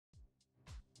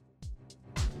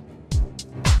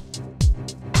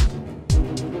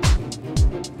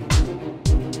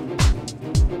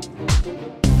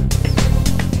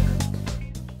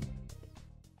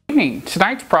evening.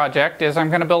 Tonight's project is I'm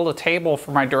going to build a table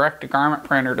for my direct-to-garment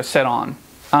printer to sit on.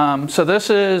 So this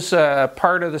is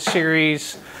part of the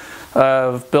series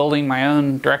of building my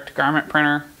own direct-to-garment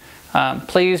printer.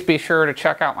 Please be sure to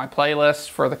check out my playlist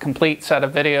for the complete set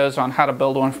of videos on how to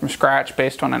build one from scratch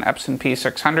based on an Epson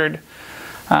P600.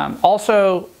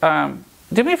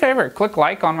 Do me a favor, click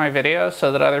like on my video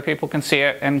so that other people can see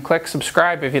it, and click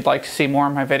subscribe if you'd like to see more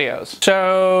of my videos.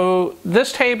 So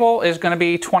this table is going to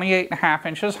be 28.5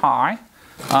 inches high.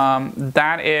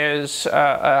 That is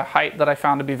a height that I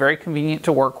found to be very convenient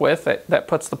to work with. That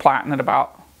puts the platen at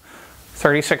about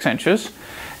 36 inches.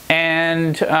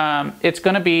 And it's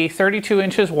going to be 32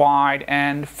 inches wide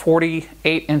and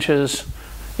 48 inches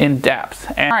in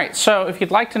depth. Alright, so if you'd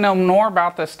like to know more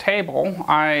about this table,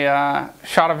 I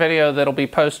shot a video that'll be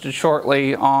posted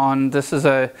shortly on, this is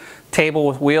a table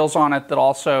with wheels on it that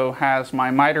also has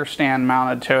my miter stand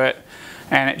mounted to it,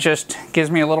 and it just gives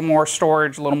me a little more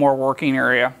storage, a little more working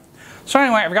area. So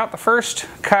anyway, I've got the first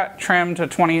cut trimmed to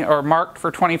 20 or marked for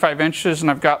 25 inches,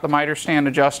 and I've got the miter stand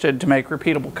adjusted to make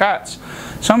repeatable cuts.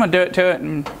 So I'm going to do it to it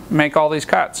and make all these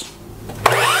cuts.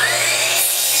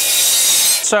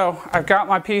 So I've got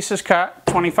my pieces cut,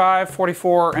 25,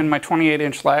 44, and my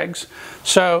 28-inch legs.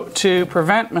 So to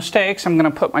prevent mistakes, I'm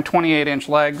going to put my 28-inch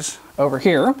legs over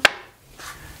here. And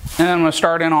then I'm going to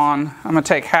start in on, I'm going to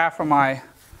take half of my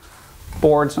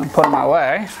boards and put them my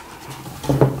way.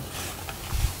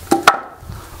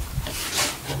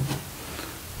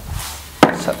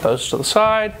 Set those to the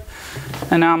side.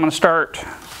 And now I'm going to start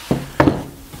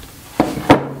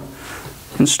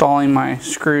installing my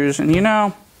screws. And you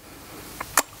know,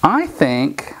 I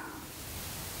think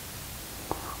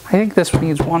this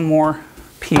needs one more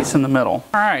piece in the middle.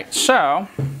 Alright, so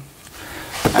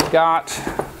I've got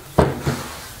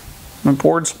my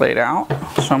boards laid out,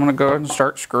 so I'm going to go ahead and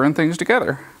start screwing things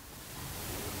together.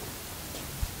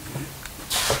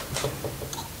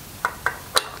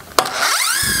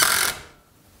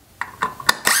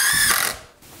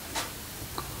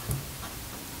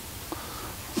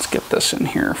 Let's get this in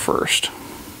here first.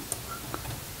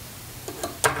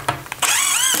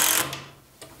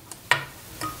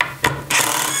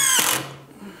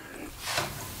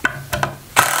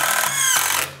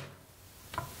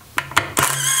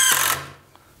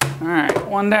 Alright,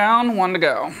 one down, one to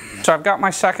go. So I've got my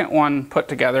second one put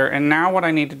together, and now what I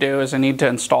need to do is I need to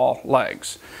install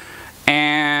legs.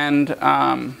 And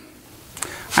I'm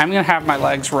going to have my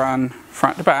legs run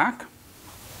front to back.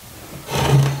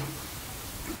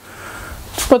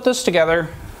 Put this together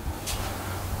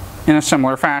in a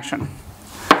similar fashion.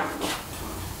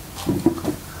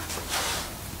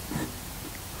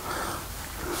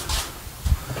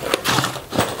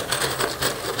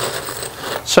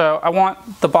 So I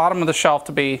want the bottom of the shelf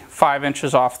to be 5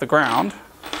 inches off the ground,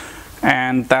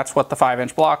 and that's what the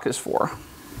 5-inch block is for.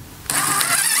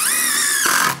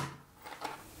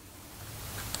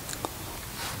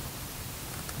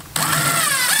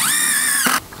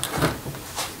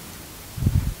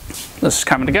 This is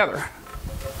coming together.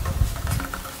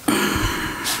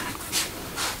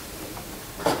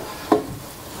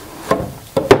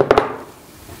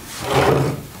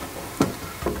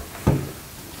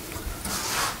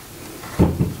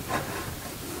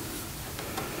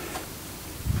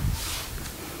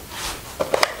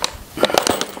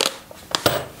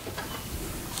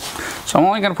 So I'm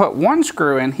only going to put one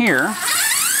screw in here,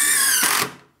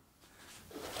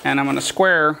 and I'm going to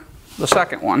square the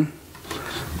second one,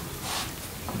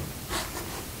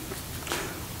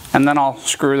 and then I'll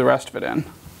screw the rest of it in.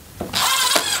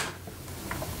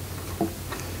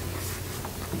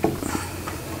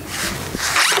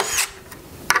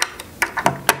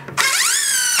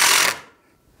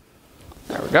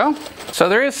 There we go. So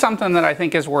there is something that I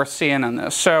think is worth seeing in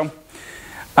this. So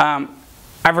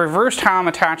I've reversed how I'm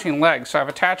attaching legs. So I've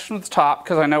attached them to the top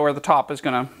because I know where the top is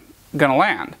gonna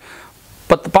land.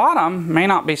 But the bottom may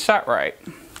not be set right.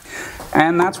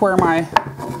 And that's where my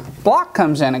block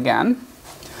comes in again.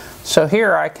 So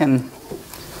here I can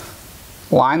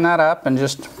line that up and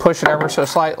just push it ever so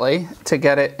slightly to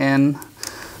get it in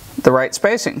the right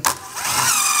spacing.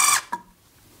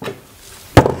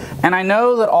 And I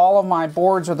know that all of my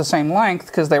boards are the same length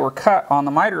because they were cut on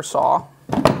the miter saw.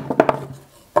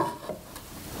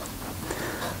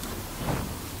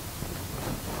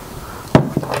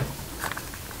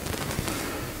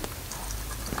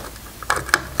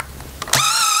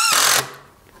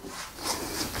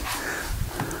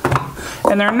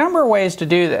 And there are a number of ways to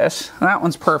do this. That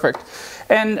one's perfect.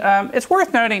 And it's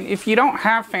worth noting, if you don't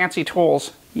have fancy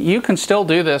tools, you can still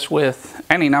do this with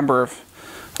any number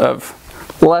of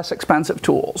less expensive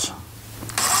tools.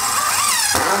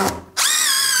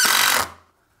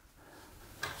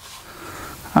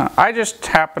 I just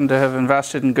happen to have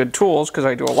invested in good tools because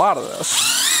I do a lot of this.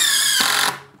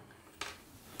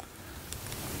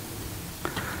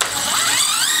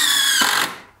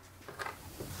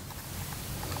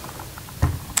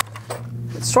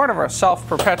 It's sort of a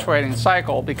self-perpetuating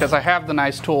cycle because I have the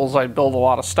nice tools, I build a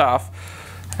lot of stuff,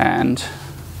 and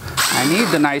I need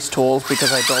the nice tools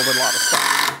because I build a lot of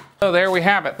stuff. So there we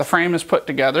have it. The frame is put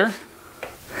together,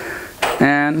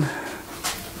 and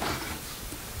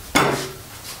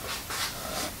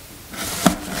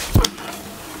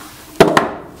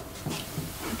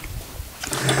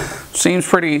seems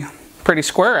pretty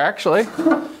square actually.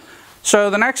 So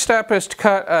the next step is to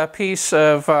cut a piece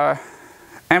of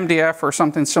MDF or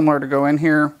something similar to go in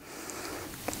here,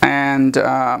 and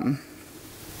the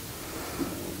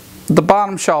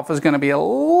bottom shelf is going to be a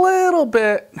little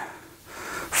bit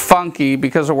funky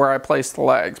because of where I place the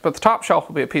legs, but the top shelf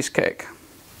will be a piece of cake.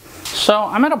 So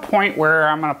I'm at a point where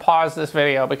I'm going to pause this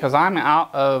video because I'm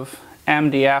out of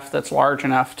MDF that's large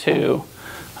enough to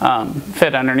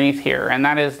fit underneath here, and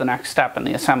that is the next step in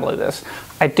the assembly of this.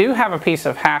 I do have a piece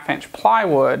of 1/2-inch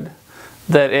plywood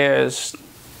that is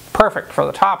perfect for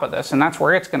the top of this, and that's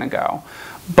where it's going to go.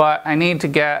 But I need to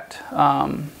get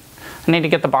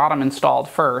the bottom installed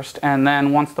first, and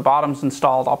then once the bottom's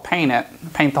installed, I'll paint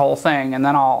the whole thing, and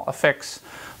then I'll affix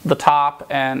the top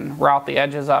and route the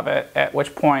edges of it, at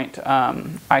which point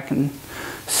I can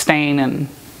stain and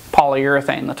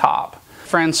polyurethane the top.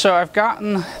 Friends, so I've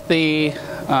gotten the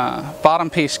bottom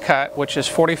piece cut, which is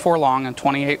 44 long and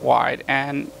 28 wide,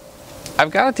 and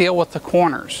I've got to deal with the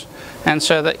corners. And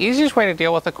so the easiest way to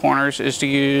deal with the corners is to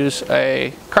use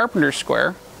a carpenter's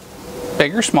square,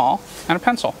 big or small, and a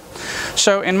pencil.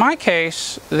 So in my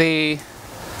case, the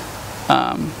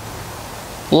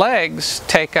legs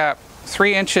take up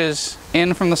 3 inches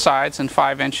in from the sides and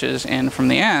 5 inches in from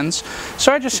the ends.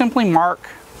 So I just simply mark.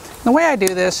 The way I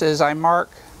do this is I mark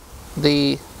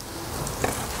the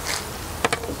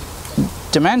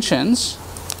dimensions,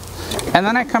 and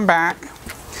then I come back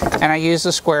and I use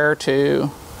the square to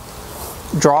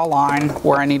draw a line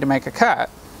where I need to make a cut.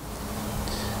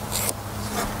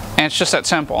 And it's just that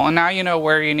simple. And now you know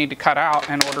where you need to cut out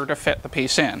in order to fit the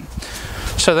piece in.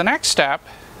 So the next step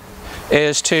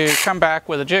is to come back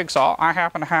with a jigsaw. I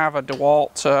happen to have a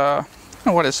DeWalt,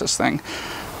 what is this thing?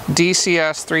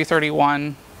 DCS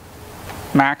 331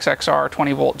 Max XR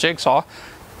 20 volt jigsaw.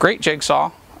 Great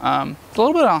jigsaw. A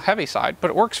little bit on the heavy side, but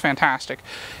it works fantastic.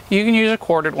 You can use a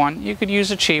corded one, you could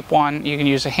use a cheap one, you can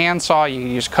use a hand saw, you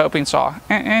can use a coping saw.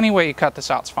 Any way you cut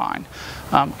this out's fine.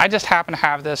 I just happen to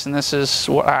have this, and this is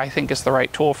what I think is the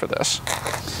right tool for this.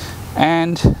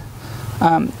 And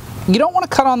you don't want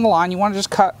to cut on the line, you want to just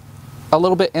cut a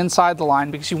little bit inside the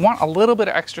line because you want a little bit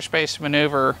of extra space to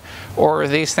maneuver, or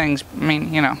these things, I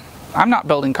mean, you know, I'm not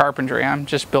building carpentry, I'm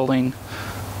just building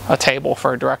a table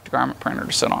for a direct-to-garment printer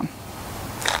to sit on.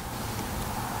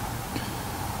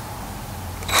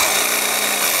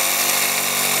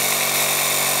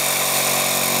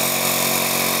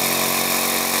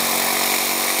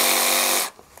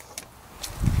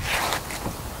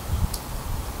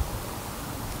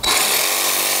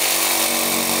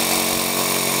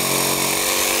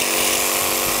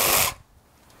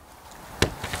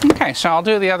 Okay, so I'll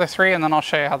do the other 3 and then I'll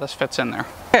show you how this fits in there.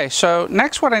 Okay, so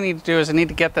next what I need to do is I need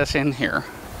to get this in here.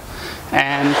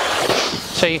 And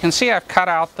so you can see I've cut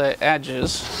out the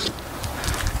edges,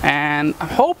 and I'm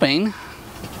hoping,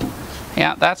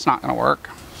 yeah, that's not going to work.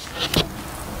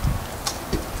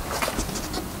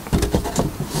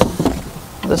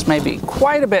 This may be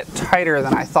quite a bit tighter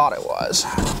than I thought it was.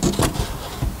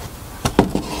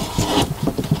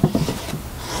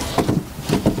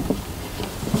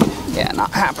 Yeah,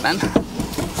 not happening.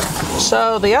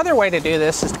 So the other way to do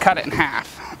this is to cut it in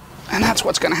half, and that's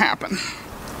what's going to happen.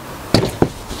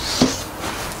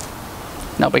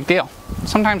 No big deal.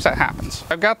 Sometimes that happens.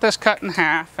 I've got this cut in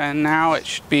half, and now it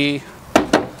should be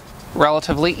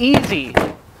relatively easy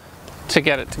to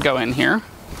get it to go in here.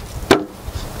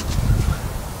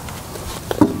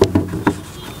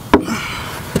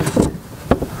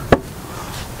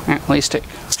 At least it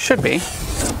should be.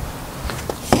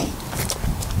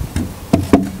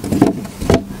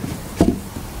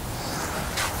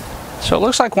 So it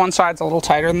looks like one side's a little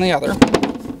tighter than the other.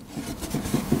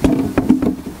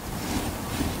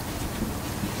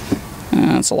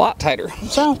 And it's a lot tighter.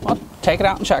 So I'll take it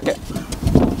out and check it.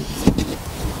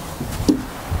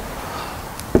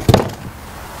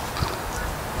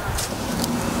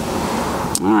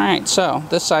 Alright, so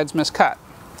this side's miscut.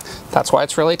 That's why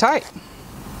it's really tight.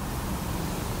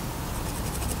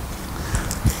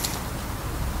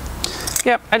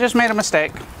 Yep, I just made a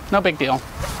mistake. No big deal.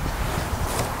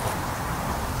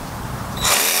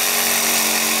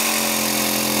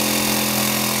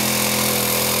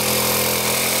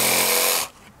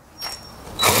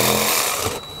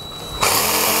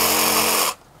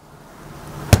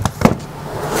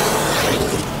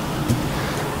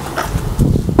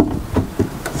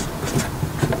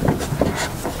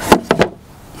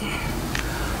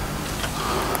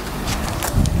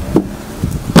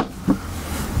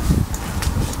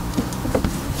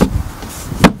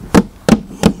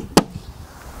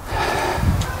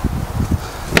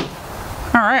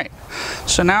 Alright,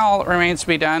 so now all that remains to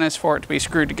be done is for it to be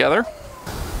screwed together.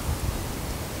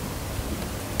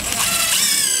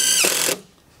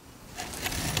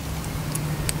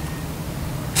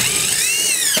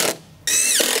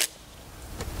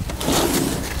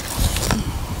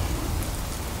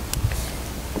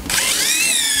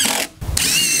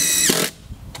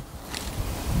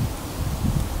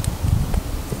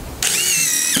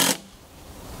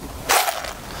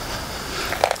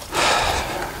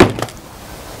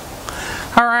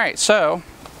 Alright, so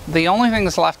the only thing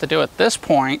that's left to do at this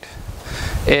point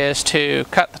is to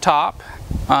cut the top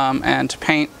and to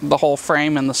paint the whole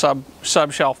frame and the sub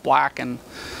shelf black and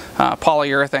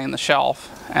polyurethane the shelf,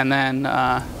 and then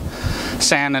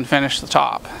sand and finish the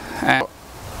top.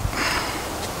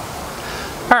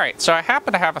 Alright, so I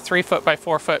happen to have a 3 foot by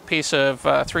 4 foot piece of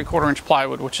 3/4 inch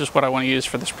plywood, which is what I want to use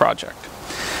for this project.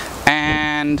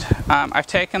 And I've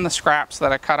taken the scraps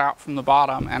that I cut out from the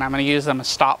bottom and I'm going to use them as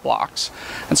stop blocks.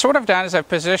 And so what I've done is I've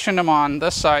positioned them on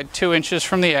this side 2 inches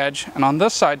from the edge and on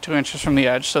this side 2 inches from the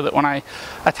edge, so that when I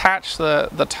attach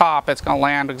the top, it's going to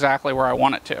land exactly where I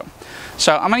want it to.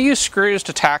 So I'm going to use screws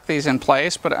to tack these in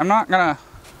place, but I'm not going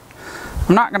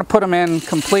to put them in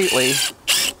completely,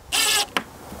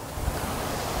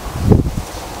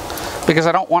 because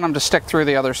I don't want them to stick through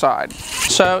the other side.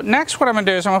 So next what I'm going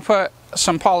to do is I'm going to put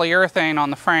some polyurethane on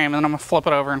the frame, and then I'm going to flip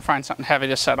it over and find something heavy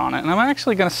to set on it. And I'm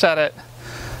actually going to set it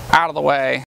out of the way